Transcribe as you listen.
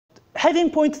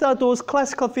having pointed out those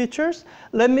classical features,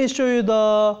 let me show you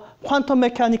the quantum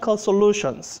mechanical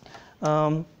solutions.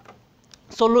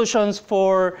 Solutions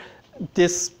for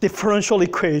this differential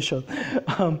equation.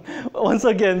 Once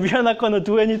again, we are not going to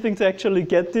do anything to actually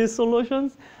get these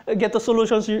solutions, get the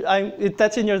solutions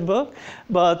that's in your book,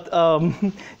 but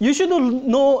you should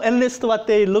know at least what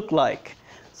they look like.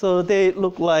 So they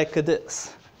look like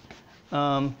this.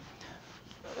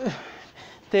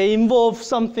 They involve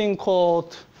something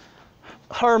called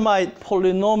Harmonic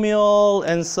polynomial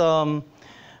and some,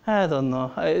 I don't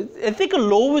know. I think a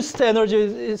lowest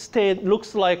energy state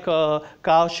looks like a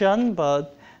Gaussian,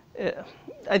 but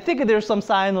I think there's some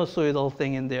sinusoidal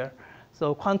thing in there.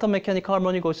 So quantum mechanical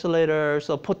harmonic oscillator,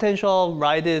 so potential,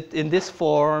 write it in this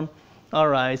form. All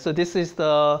right, so this is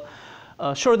the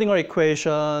Schrödinger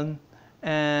equation.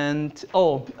 And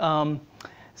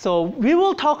so we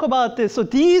will talk about this. So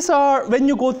these are, when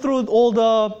you go through all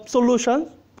the solutions,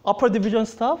 upper division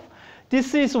stuff,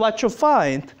 this is what you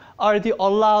find are the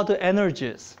allowed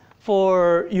energies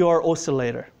for your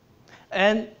oscillator.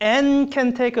 And n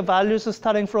can take values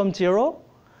starting from 0.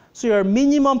 So your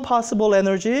minimum possible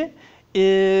energy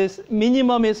is,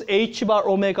 minimum is h bar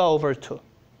omega over 2.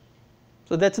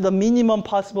 So that's the minimum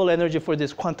possible energy for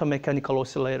this quantum mechanical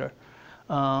oscillator.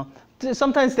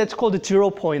 Sometimes that's called the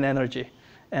 0-point energy.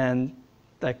 And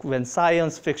like when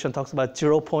science fiction talks about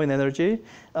 0-point energy,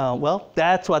 well,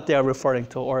 that's what they are referring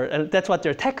to, or that's what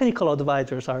their technical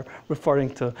advisors are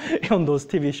referring to on those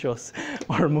TV shows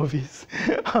or movies.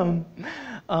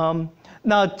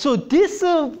 Now, so this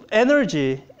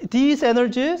energy, these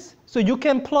energies, so you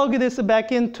can plug this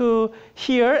back into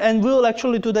here, and we'll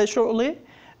actually do that shortly,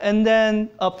 and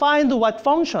then find what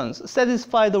functions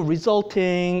satisfy the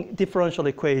resulting differential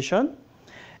equation.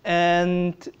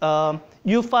 And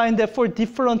you find that for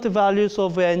different values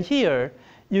of n here,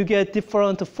 you get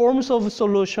different forms of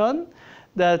solution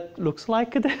that looks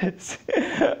like this.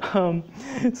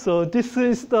 So this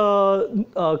is the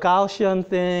Gaussian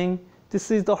thing.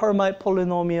 This is the Harmonic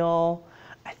polynomial.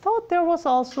 I thought there was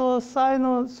also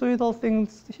sinusoidal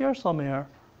things here somewhere.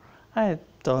 I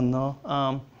don't know.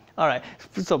 All right,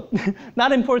 so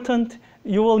not important.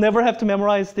 You will never have to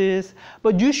memorize this,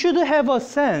 but you should have a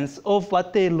sense of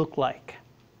what they look like.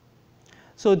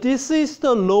 So this is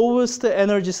the lowest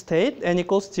energy state, n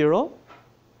equals 0.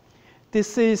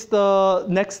 This is the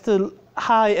next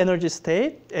high energy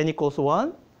state, n equals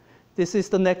 1. This is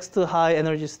the next high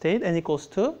energy state, n equals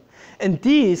 2. And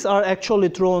these are actually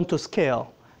drawn to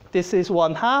scale. This is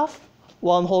 1/2,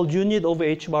 1 whole unit over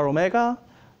h bar omega,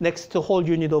 next to whole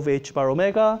unit over h bar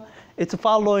omega. It's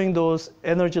following those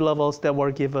energy levels that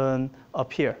were given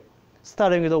up here.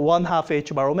 Starting with a 1/2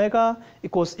 h bar omega,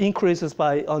 it goes increases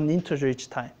by an integer each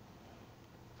time.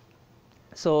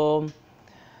 So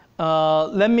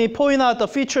let me point out the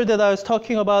feature that I was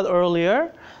talking about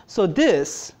earlier. So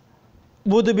this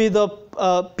would be the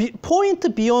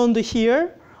point beyond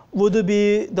here would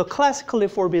be the classically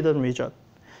forbidden region.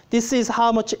 This is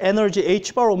how much energy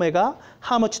h bar omega,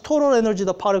 how much total energy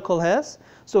the particle has.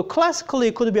 So classically,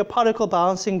 it could be a particle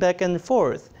bouncing back and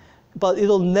forth, but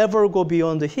it'll never go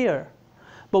beyond here.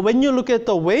 But when you look at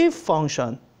the wave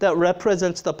function that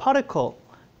represents the particle,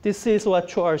 this is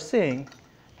what you are seeing.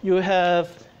 You have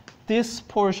this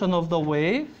portion of the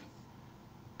wave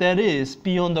that is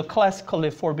beyond the classically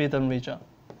forbidden region.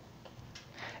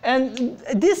 And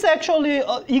this actually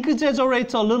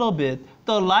exaggerates a little bit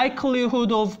the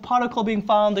likelihood of particle being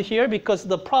found here, because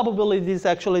the probability is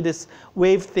actually this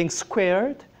wave thing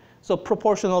squared. So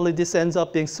proportionally, this ends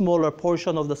up being smaller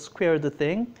portion of the squared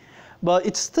thing. But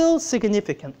it's still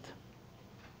significant.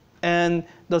 And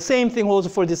the same thing holds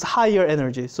for this higher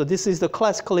energy. So this is the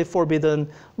classically forbidden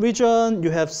region.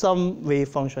 You have some wave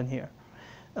function here.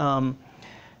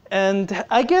 And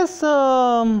I guess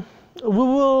I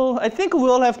think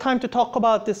we'll have time to talk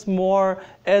about this more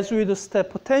as we do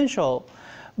step potential.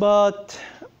 But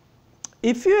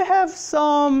if you have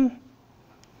some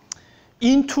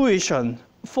intuition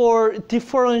for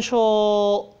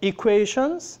differential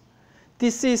equations,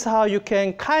 this is how you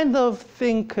can kind of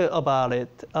think about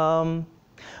it.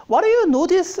 What do you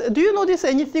notice? Do you notice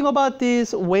anything about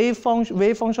these wave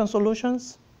function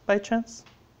solutions by chance?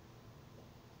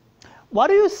 What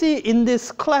do you see in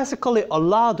this classically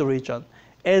allowed region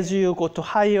as you go to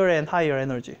higher and higher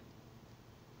energy?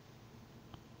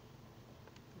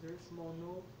 There's more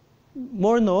node.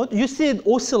 More node. You see it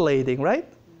oscillating, right?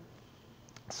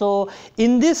 So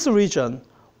in this region,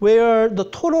 where the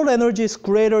total energy is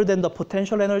greater than the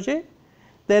potential energy,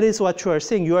 that is what you are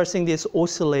seeing. You are seeing these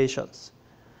oscillations.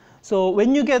 So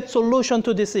when you get solution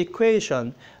to this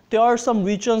equation, there are some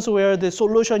regions where the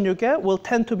solution you get will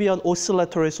tend to be an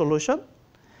oscillatory solution.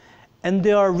 And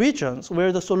there are regions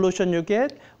where the solution you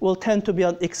get will tend to be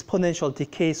an exponential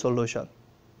decay solution.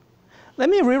 Let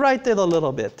me rewrite that a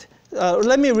little bit.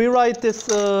 Let me rewrite this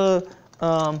Schrodinger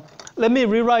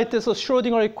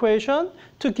equation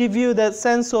to give you that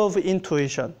sense of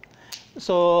intuition.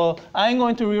 So I'm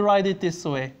going to rewrite it this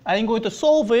way. I'm going to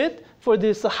solve it for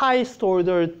this highest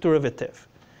order derivative.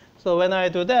 So when I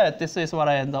do that, this is what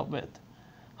I end up with.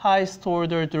 Highest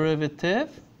order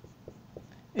derivative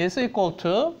is equal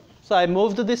to, so I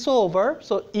moved this over,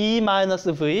 so E minus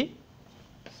V.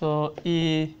 So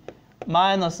E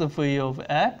minus V of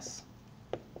x.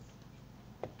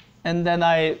 And then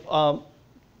I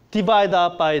divide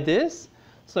up by this.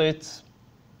 So it's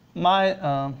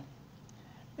minus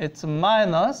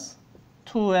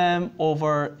 2m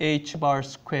over h bar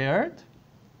squared,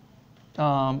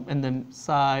 and then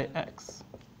psi x.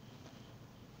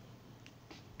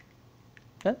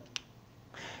 Okay?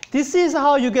 This is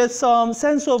how you get some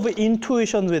sense of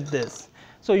intuition with this.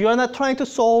 So you're not trying to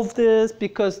solve this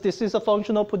because this is a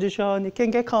functional position. It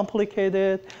can get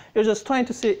complicated. You're just trying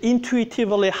to see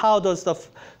intuitively how does the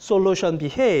solution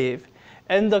behave.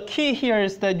 And the key here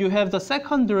is that you have the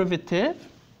second derivative,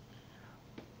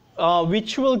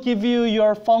 which will give you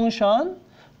your function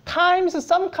times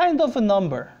some kind of a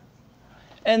number.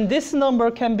 And this number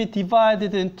can be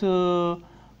divided into,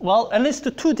 well, at least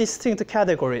two distinct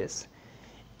categories.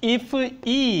 If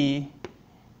E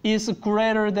is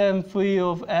greater than v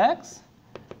of x,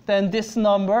 then this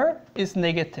number is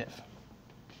negative.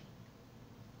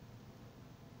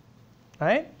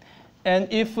 Right? And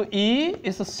if E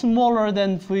is smaller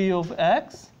than v of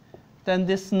x, then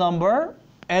this number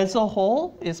as a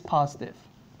whole is positive.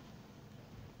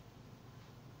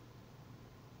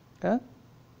 Okay?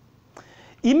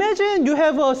 Imagine you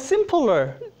have a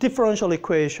simpler differential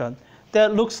equation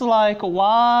that looks like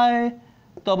y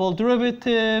double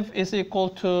derivative is equal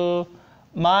to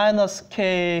minus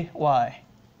ky,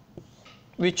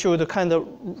 which would kind of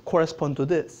correspond to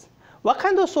this. What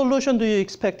kind of solution do you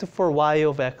expect for y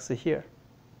of x here?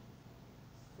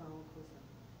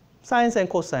 Sines and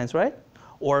cosines, right?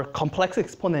 Or complex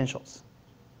exponentials.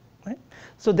 Right?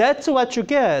 So that's what you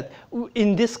get.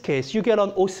 In this case, you get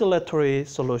an oscillatory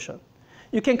solution.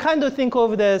 You can kind of think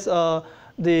of it as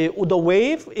the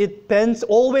wave, it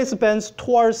always bends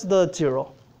towards the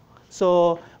zero.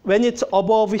 So when it's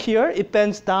above here, it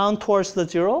bends down towards the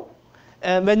zero.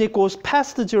 And when it goes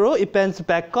past the zero, it bends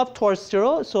back up towards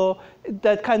zero. So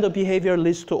that kind of behavior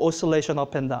leads to oscillation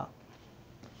up and down.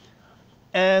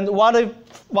 And what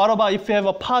about if you have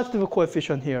a positive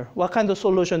coefficient here? What kind of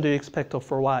solution do you expect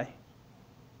for y?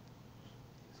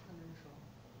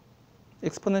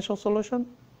 Exponential solution?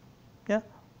 Yeah.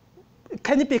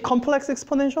 Can it be complex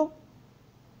exponential?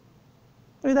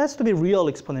 I mean, it has to be real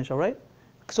exponential, right?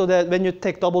 So that when you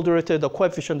take double derivative, the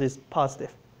coefficient is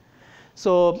positive.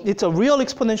 So it's a real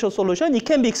exponential solution. It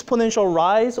can be exponential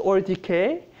rise or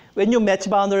decay. When you match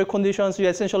boundary conditions, you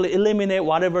essentially eliminate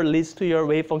whatever leads to your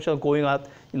wave function going up,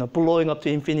 blowing up to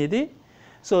infinity.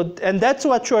 So, and that's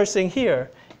what you are seeing here.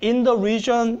 In the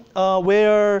region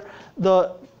where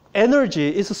the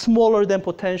energy is smaller than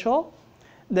potential,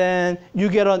 then you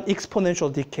get an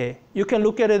exponential decay. You can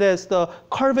look at it as the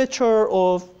curvature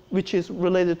of, which is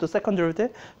related to second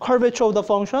derivative, curvature of the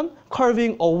function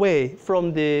curving away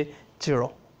from the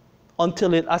zero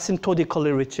until it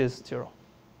asymptotically reaches zero.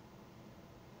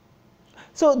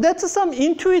 So that's some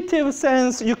intuitive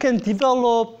sense you can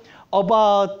develop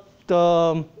about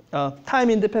the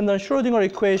time-independent Schrodinger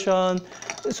equation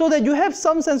so that you have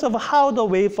some sense of how the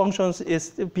wave functions is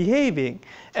behaving.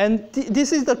 And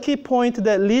this is the key point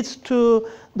that leads to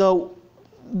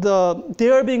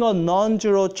there being a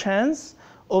non-zero chance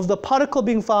of the particle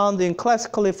being found in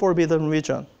classically forbidden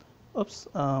region. Oops.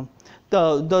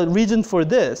 The reason for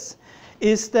this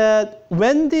is that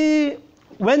when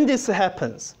this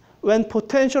happens, when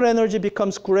potential energy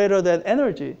becomes greater than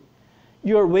energy,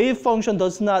 your wave function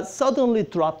does not suddenly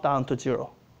drop down to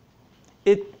zero.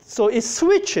 So it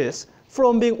switches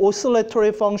from being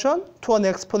oscillatory function to an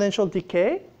exponential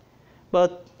decay.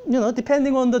 But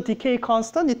depending on the decay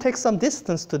constant, it takes some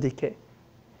distance to decay.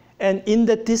 And in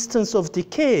the distance of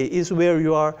decay is where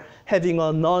you are having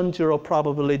a non-zero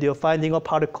probability of finding a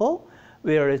particle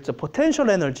where its potential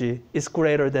energy is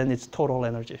greater than its total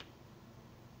energy.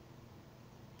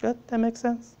 Good? That makes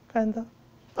sense? Kinda?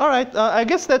 All right, I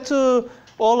guess that's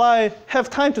all I have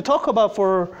time to talk about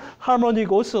for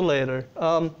harmonic oscillator.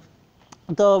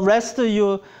 The rest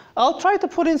I'll try to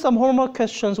put in some homework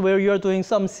questions where you're doing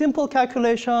some simple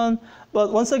calculation,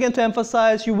 but once again to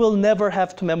emphasize, you will never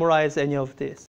have to memorize any of this.